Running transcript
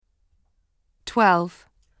12.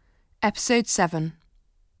 Episode 7.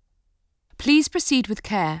 Please proceed with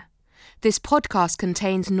care. This podcast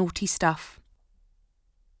contains naughty stuff.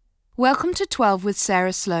 Welcome to 12 with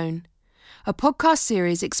Sarah Sloan, a podcast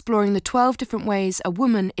series exploring the 12 different ways a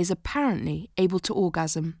woman is apparently able to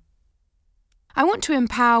orgasm. I want to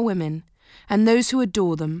empower women and those who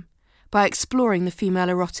adore them by exploring the female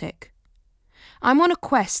erotic. I'm on a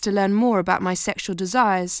quest to learn more about my sexual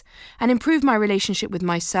desires and improve my relationship with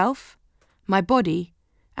myself, my body,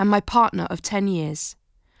 and my partner of 10 years,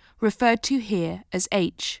 referred to here as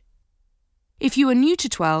H. If you are new to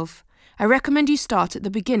 12, I recommend you start at the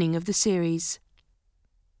beginning of the series.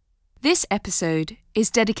 This episode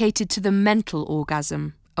is dedicated to the mental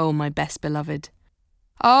orgasm, oh my best beloved.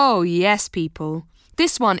 Oh yes, people.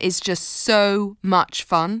 This one is just so much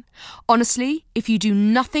fun. Honestly, if you do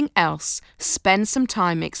nothing else, spend some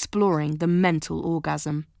time exploring the mental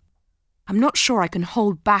orgasm. I'm not sure I can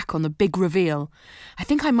hold back on the big reveal. I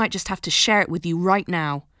think I might just have to share it with you right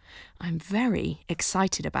now. I'm very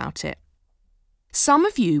excited about it. Some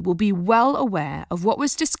of you will be well aware of what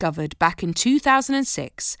was discovered back in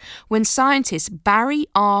 2006 when scientists Barry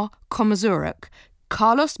R. Komazurek,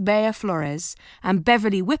 Carlos Bea Flores, and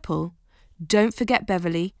Beverly Whipple, don't forget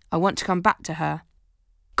Beverly, I want to come back to her,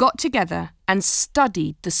 got together and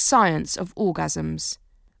studied the science of orgasms.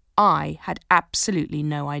 I had absolutely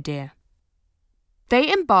no idea. They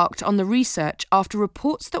embarked on the research after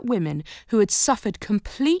reports that women who had suffered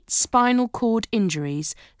complete spinal cord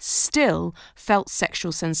injuries still felt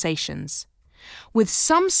sexual sensations, with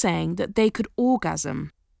some saying that they could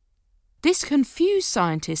orgasm. This confused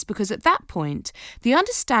scientists because at that point, the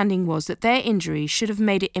understanding was that their injuries should have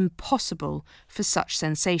made it impossible for such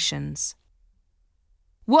sensations.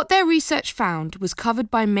 What their research found was covered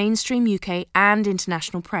by mainstream UK and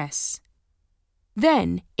international press.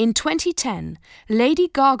 Then, in 2010, Lady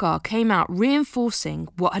Gaga came out reinforcing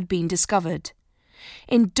what had been discovered.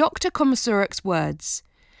 In Dr. Komasurek's words,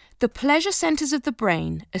 the pleasure centres of the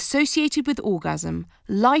brain associated with orgasm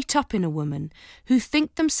light up in a woman who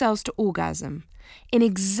think themselves to orgasm in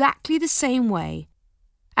exactly the same way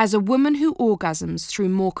as a woman who orgasms through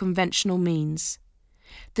more conventional means.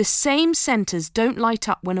 The same centres don't light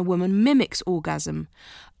up when a woman mimics orgasm,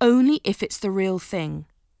 only if it's the real thing.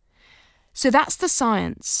 So that's the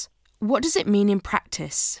science. What does it mean in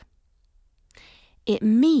practice? It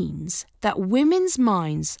means that women's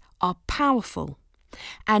minds are powerful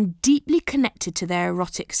and deeply connected to their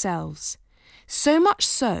erotic selves, so much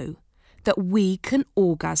so that we can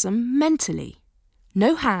orgasm mentally.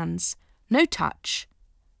 No hands, no touch,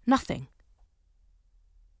 nothing.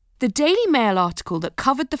 The Daily Mail article that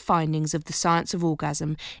covered the findings of the science of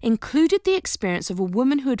orgasm included the experience of a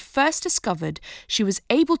woman who had first discovered she was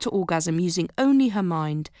able to orgasm using only her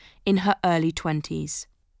mind in her early 20s.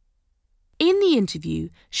 In the interview,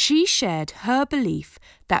 she shared her belief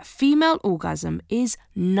that female orgasm is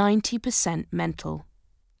 90% mental.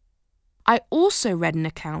 I also read an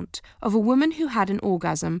account of a woman who had an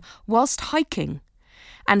orgasm whilst hiking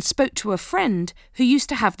and spoke to a friend who used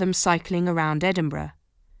to have them cycling around Edinburgh.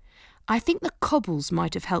 I think the cobbles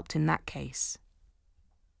might have helped in that case.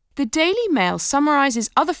 The Daily Mail summarises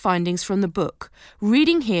other findings from the book,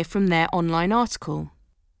 reading here from their online article.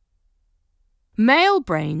 Male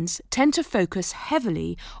brains tend to focus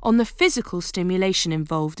heavily on the physical stimulation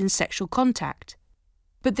involved in sexual contact,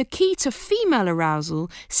 but the key to female arousal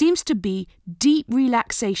seems to be deep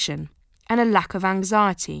relaxation and a lack of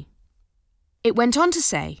anxiety. It went on to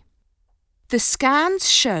say, the scans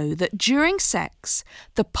show that during sex,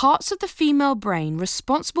 the parts of the female brain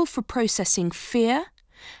responsible for processing fear,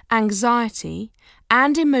 anxiety,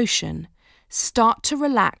 and emotion start to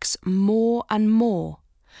relax more and more,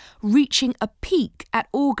 reaching a peak at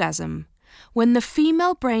orgasm when the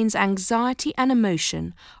female brain's anxiety and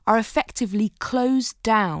emotion are effectively closed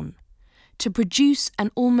down to produce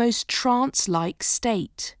an almost trance-like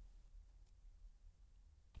state.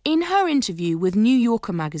 In her interview with New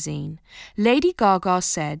Yorker magazine, Lady Gaga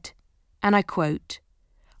said, and I quote,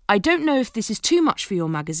 "I don't know if this is too much for your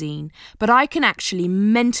magazine, but I can actually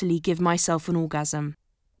mentally give myself an orgasm.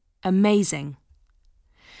 Amazing."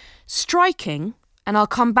 Striking, and I'll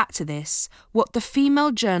come back to this, what the female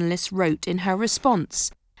journalist wrote in her response,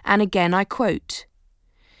 and again I quote,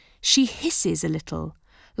 "She hisses a little,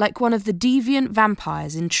 like one of the deviant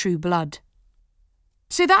vampires in True Blood."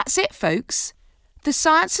 So that's it, folks. The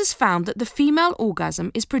science has found that the female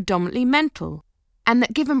orgasm is predominantly mental, and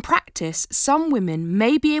that given practice, some women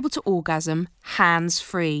may be able to orgasm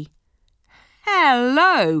hands-free.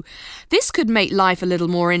 Hello! This could make life a little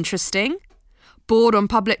more interesting. Bored on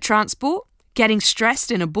public transport? Getting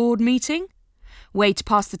stressed in a board meeting? way to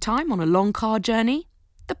pass the time on a long car journey,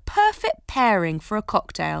 the perfect pairing for a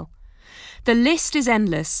cocktail. The list is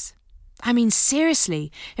endless. I mean,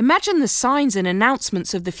 seriously, imagine the signs and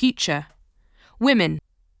announcements of the future. Women,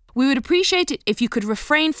 we would appreciate it if you could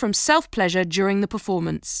refrain from self-pleasure during the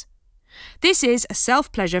performance. This is a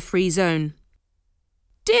self-pleasure-free zone.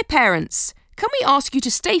 Dear parents, can we ask you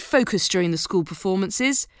to stay focused during the school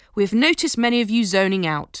performances? We have noticed many of you zoning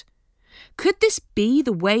out. Could this be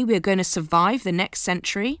the way we are going to survive the next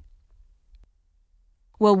century?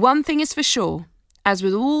 Well, one thing is for sure, as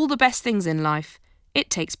with all the best things in life, it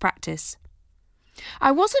takes practice.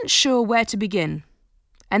 I wasn't sure where to begin,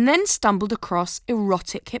 and then stumbled across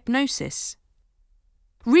erotic hypnosis.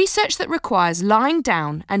 Research that requires lying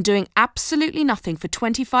down and doing absolutely nothing for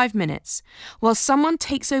 25 minutes while someone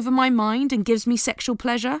takes over my mind and gives me sexual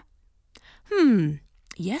pleasure?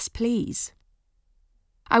 Yes please.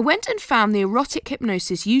 I went and found the erotic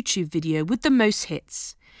hypnosis YouTube video with the most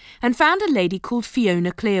hits and found a lady called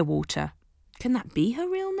Fiona Clearwater. Can that be her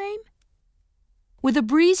real name? With a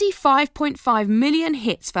breezy 5.5 million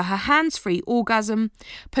hits for her hands-free orgasm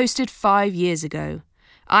posted 5 years ago,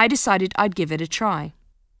 I decided I'd give it a try.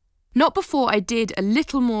 Not before I did a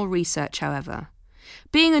little more research, however.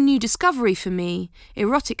 Being a new discovery for me,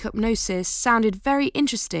 erotic hypnosis sounded very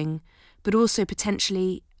interesting, but also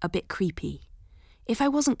potentially a bit creepy. If I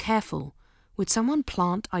wasn't careful, would someone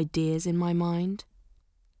plant ideas in my mind?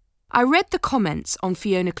 I read the comments on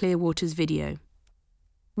Fiona Clearwater's video.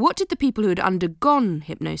 What did the people who had undergone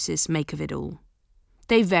hypnosis make of it all?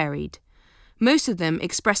 They varied. Most of them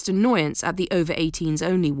expressed annoyance at the over 18s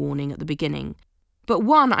only warning at the beginning, but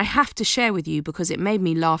one I have to share with you because it made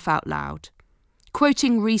me laugh out loud.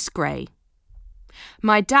 Quoting Reese Gray,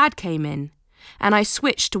 "My dad came in, and I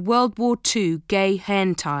switched to World War II gay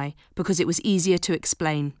hentai because it was easier to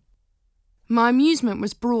explain. My amusement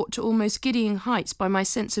was brought to almost giddying heights by my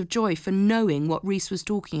sense of joy for knowing what Reese was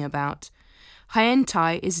talking about.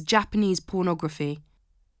 Hentai is Japanese pornography.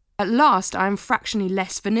 At last I am fractionally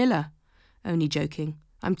less vanilla. Only joking.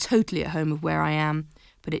 I'm totally at home with where I am,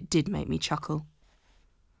 but it did make me chuckle."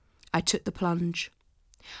 I took the plunge.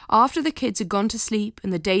 After the kids had gone to sleep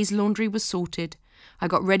and the day's laundry was sorted, I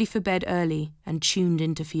got ready for bed early and tuned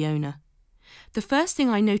into Fiona. The first thing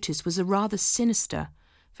I noticed was a rather sinister,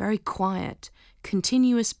 very quiet,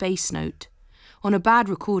 continuous bass note. On a bad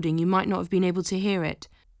recording, you might not have been able to hear it.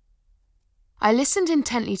 I listened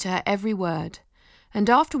intently to her every word, and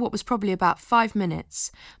after what was probably about 5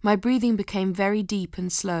 minutes, my breathing became very deep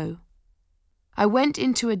and slow. I went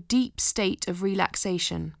into a deep state of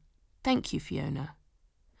relaxation. Thank you, Fiona.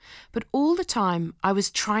 But all the time, I was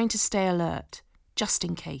trying to stay alert, just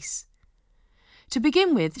in case. To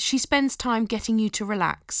begin with, she spends time getting you to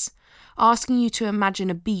relax, asking you to imagine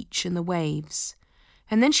a beach and the waves,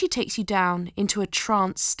 and then she takes you down into a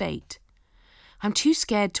trance state. I'm too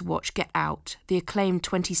scared to watch Get Out, the acclaimed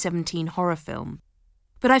 2017 horror film,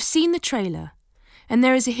 but I've seen the trailer, and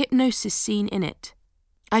there is a hypnosis scene in it.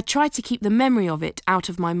 I tried to keep the memory of it out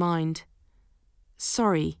of my mind.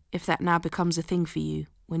 Sorry if that now becomes a thing for you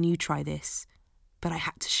when you try this, but I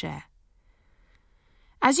had to share.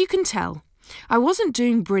 As you can tell, I wasn't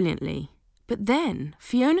doing brilliantly, but then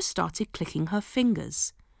Fiona started clicking her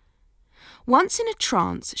fingers. Once in a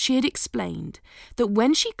trance, she had explained that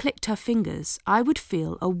when she clicked her fingers, I would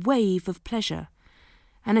feel a wave of pleasure,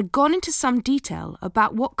 and had gone into some detail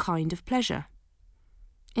about what kind of pleasure.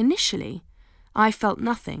 Initially, I felt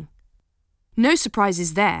nothing. No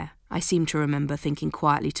surprises there, I seem to remember thinking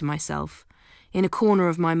quietly to myself, in a corner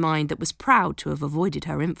of my mind that was proud to have avoided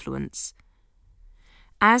her influence.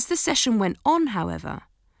 As the session went on, however,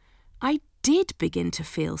 I did begin to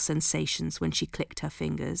feel sensations when she clicked her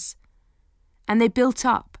fingers, and they built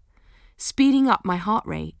up, speeding up my heart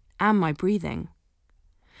rate and my breathing.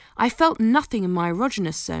 I felt nothing in my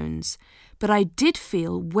erogenous zones, but I did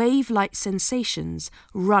feel wave-like sensations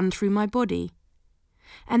run through my body,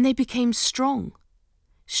 and they became strong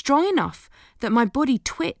enough that my body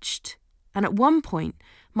twitched, and at one point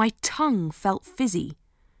my tongue felt fizzy,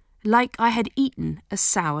 like I had eaten a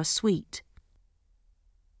sour sweet.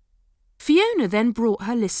 Fiona then brought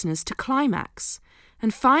her listeners to climax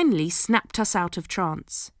and finally snapped us out of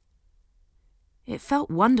trance. It felt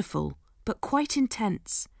wonderful, but quite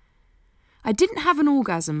intense. I didn't have an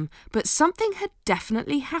orgasm, but something had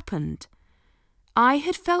definitely happened. I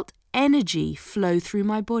had felt energy flow through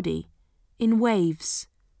my body, in waves.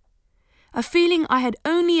 A feeling I had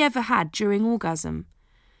only ever had during orgasm,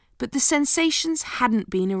 but the sensations hadn't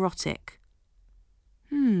been erotic.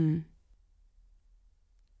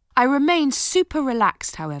 I remained super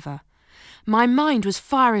relaxed, however. My mind was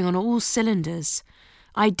firing on all cylinders.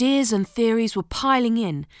 Ideas and theories were piling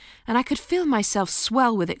in, and I could feel myself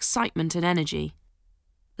swell with excitement and energy.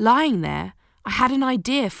 Lying there, I had an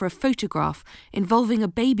idea for a photograph involving a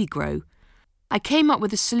baby grow. I came up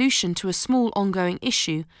with a solution to a small ongoing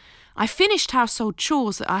issue. I finished household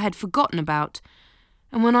chores that I had forgotten about,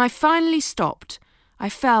 and when I finally stopped, I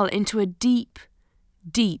fell into a deep,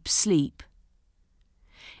 deep sleep.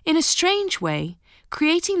 In a strange way,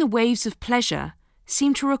 creating the waves of pleasure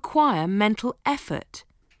seemed to require mental effort.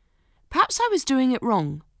 Perhaps I was doing it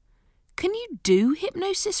wrong. Can you do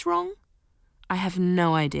hypnosis wrong? I have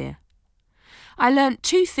no idea. I learnt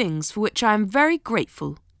 2 things for which I am very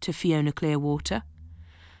grateful to Fiona Clearwater.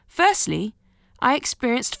 Firstly, I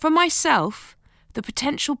experienced for myself the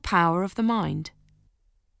potential power of the mind.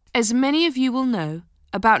 As many of you will know,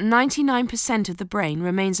 about 99% of the brain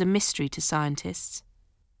remains a mystery to scientists.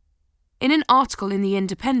 In an article in The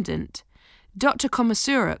Independent, Dr.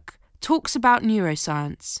 Komisaruk talks about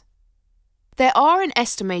neuroscience. There are an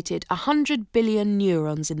estimated 100 billion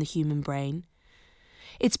neurons in the human brain.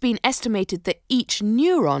 It's been estimated that each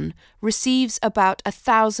neuron receives about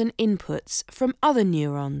 1,000 inputs from other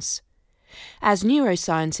neurons. As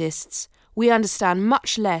neuroscientists, we understand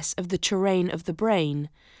much less of the terrain of the brain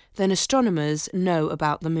than astronomers know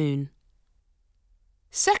about the moon.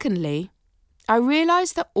 Secondly, I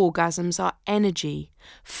realised that orgasms are energy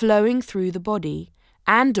flowing through the body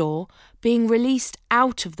and/or being released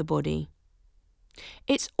out of the body.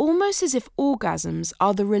 It's almost as if orgasms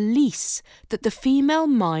are the release that the female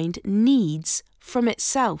mind needs from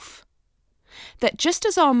itself. That just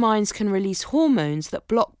as our minds can release hormones that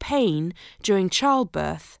block pain during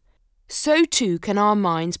childbirth, so too can our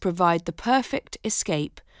minds provide the perfect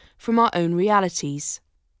escape from our own realities.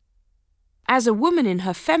 As a woman in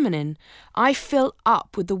her feminine, I fill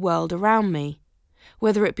up with the world around me,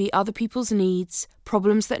 whether it be other people's needs,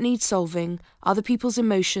 problems that need solving, other people's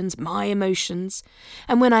emotions, my emotions,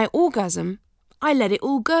 and when I orgasm, I let it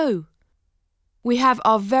all go. We have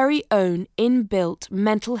our very own inbuilt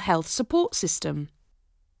mental health support system.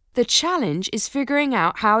 The challenge is figuring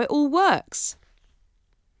out how it all works.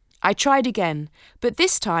 I tried again, but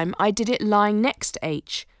this time I did it lying next to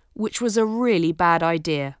H, which was a really bad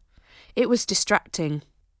idea. It was distracting.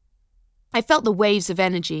 I felt the waves of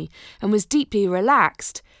energy and was deeply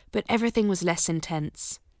relaxed, but everything was less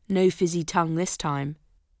intense. No fizzy tongue this time.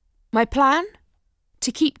 My plan?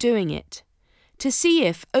 To keep doing it. To see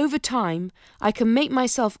if, over time, I can make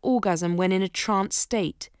myself orgasm when in a trance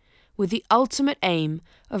state, with the ultimate aim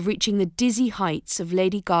of reaching the dizzy heights of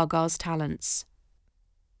Lady Gaga's talents.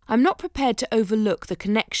 I'm not prepared to overlook the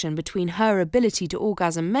connection between her ability to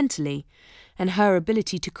orgasm mentally and her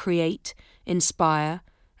ability to create, inspire,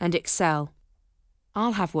 and excel.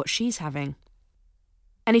 I'll have what she's having.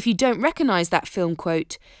 And if you don't recognise that film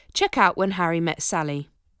quote, check out When Harry Met Sally.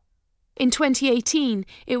 In 2018,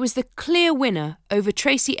 it was the clear winner over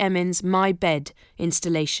Tracey Emin's My Bed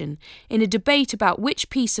installation in a debate about which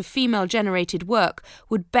piece of female-generated work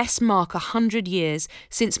would best mark 100 years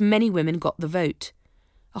since many women got the vote.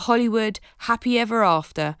 A Hollywood happy ever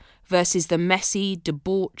after versus the messy,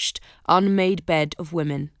 debauched, unmade bed of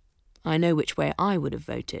women. I know which way I would have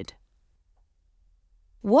voted.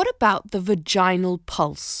 What about the vaginal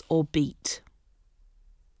pulse or beat?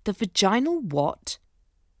 The vaginal what?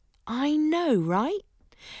 I know, right?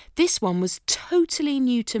 This one was totally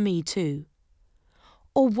new to me too.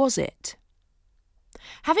 Or was it?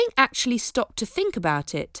 Having actually stopped to think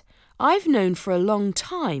about it, I've known for a long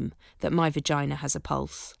time that my vagina has a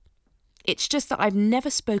pulse. It's just that I've never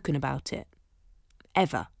spoken about it.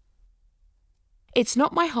 Ever. It's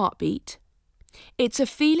not my heartbeat. It's a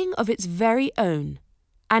feeling of its very own,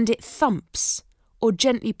 and it thumps or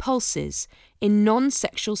gently pulses in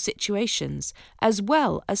non-sexual situations as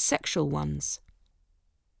well as sexual ones.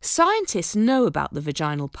 Scientists know about the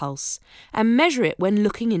vaginal pulse and measure it when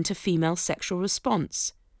looking into female sexual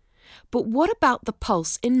response. But what about the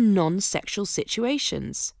pulse in non-sexual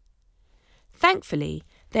situations? Thankfully,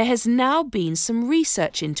 there has now been some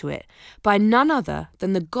research into it by none other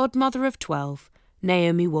than the godmother of 12,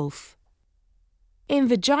 Naomi Wolf. In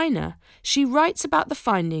Vagina, she writes about the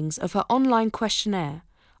findings of her online questionnaire,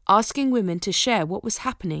 asking women to share what was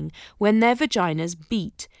happening when their vaginas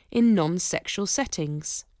beat in non-sexual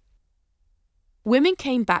settings. Women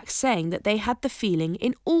came back saying that they had the feeling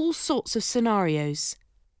in all sorts of scenarios.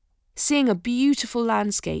 Seeing a beautiful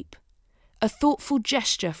landscape, a thoughtful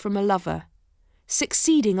gesture from a lover,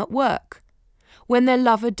 succeeding at work, when their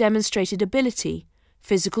lover demonstrated ability,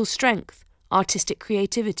 physical strength, artistic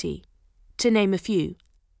creativity, to name a few.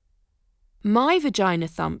 My vagina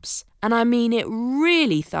thumps, and I mean it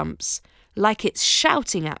really thumps, like it's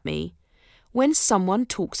shouting at me, when someone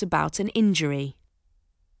talks about an injury.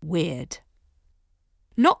 Weird.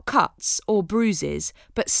 Not cuts or bruises,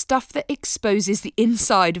 but stuff that exposes the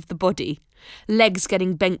inside of the body. Legs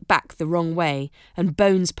getting bent back the wrong way and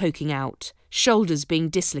bones poking out, shoulders being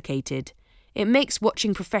dislocated. It makes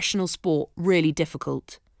watching professional sport really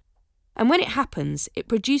difficult. And when it happens, it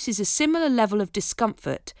produces a similar level of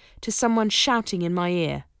discomfort to someone shouting in my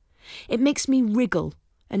ear. It makes me wriggle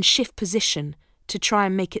and shift position to try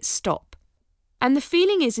and make it stop. And the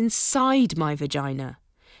feeling is inside my vagina.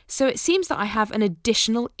 So it seems that I have an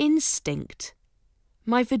additional instinct.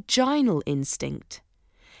 My vaginal instinct.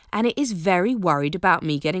 And it is very worried about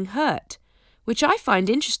me getting hurt, which I find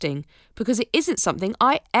interesting because it isn't something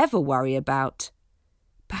I ever worry about.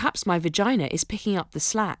 Perhaps my vagina is picking up the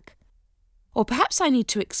slack. Or perhaps I need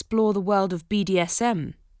to explore the world of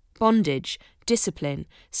BDSM, bondage, discipline,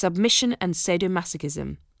 submission and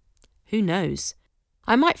sadomasochism. Who knows?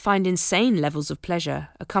 I might find insane levels of pleasure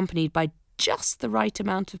accompanied by just the right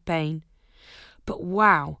amount of pain. But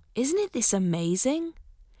wow, isn't it this amazing?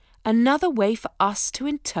 Another way for us to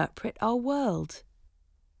interpret our world.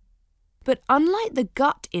 But unlike the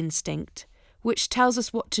gut instinct, which tells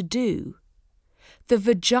us what to do, the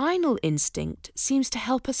vaginal instinct seems to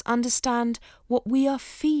help us understand what we are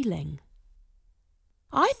feeling.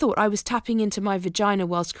 I thought I was tapping into my vagina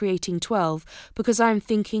whilst creating 12 because I am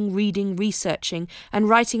thinking, reading, researching and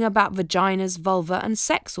writing about vaginas, vulva and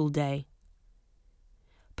sex all day.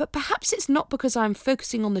 But perhaps it's not because I'm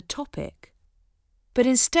focusing on the topic, but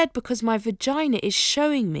instead because my vagina is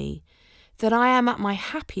showing me that I am at my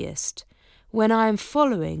happiest when I am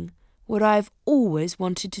following what I have always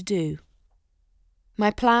wanted to do.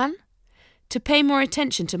 My plan? To pay more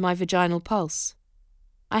attention to my vaginal pulse.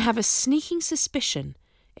 I have a sneaking suspicion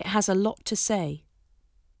it has a lot to say.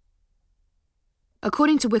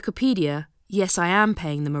 According to Wikipedia, yes, I am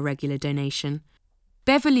paying them a regular donation.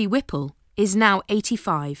 Beverly Whipple is now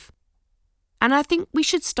 85. And I think we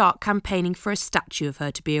should start campaigning for a statue of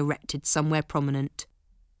her to be erected somewhere prominent.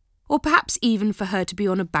 Or perhaps even for her to be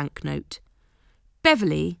on a banknote.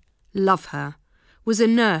 Beverly, love her, was a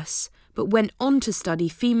nurse but went on to study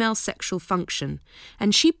female sexual function,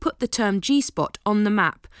 and she put the term G-spot on the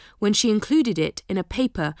map when she included it in a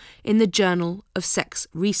paper in the Journal of Sex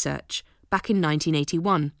Research back in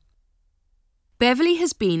 1981. Beverly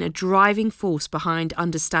has been a driving force behind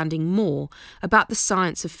understanding more about the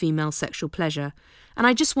science of female sexual pleasure, and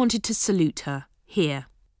I just wanted to salute her here.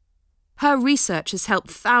 Her research has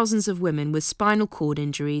helped thousands of women with spinal cord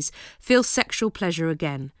injuries feel sexual pleasure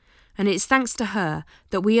again, and it's thanks to her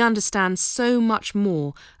that we understand so much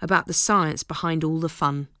more about the science behind all the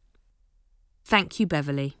fun. Thank you,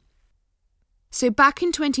 Beverly. So back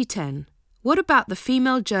in 2010, what about the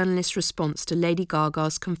female journalist's response to Lady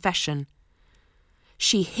Gaga's confession?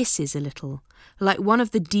 She hisses a little, like one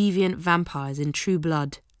of the deviant vampires in True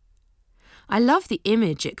Blood. I love the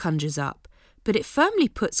image it conjures up, but it firmly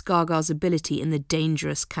puts Gaga's ability in the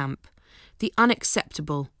dangerous camp, the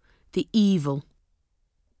unacceptable, the evil.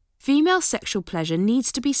 Female sexual pleasure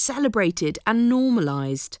needs to be celebrated and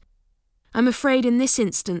normalised. I'm afraid in this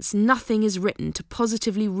instance nothing is written to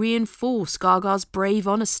positively reinforce Gaga's brave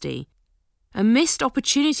honesty. A missed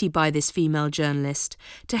opportunity by this female journalist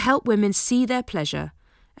to help women see their pleasure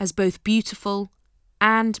as both beautiful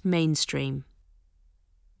and mainstream.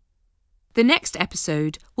 The next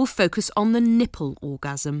episode will focus on the nipple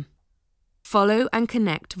orgasm. Follow and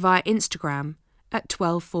connect via Instagram at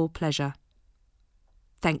 12for Pleasure.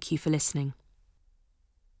 Thank you for listening.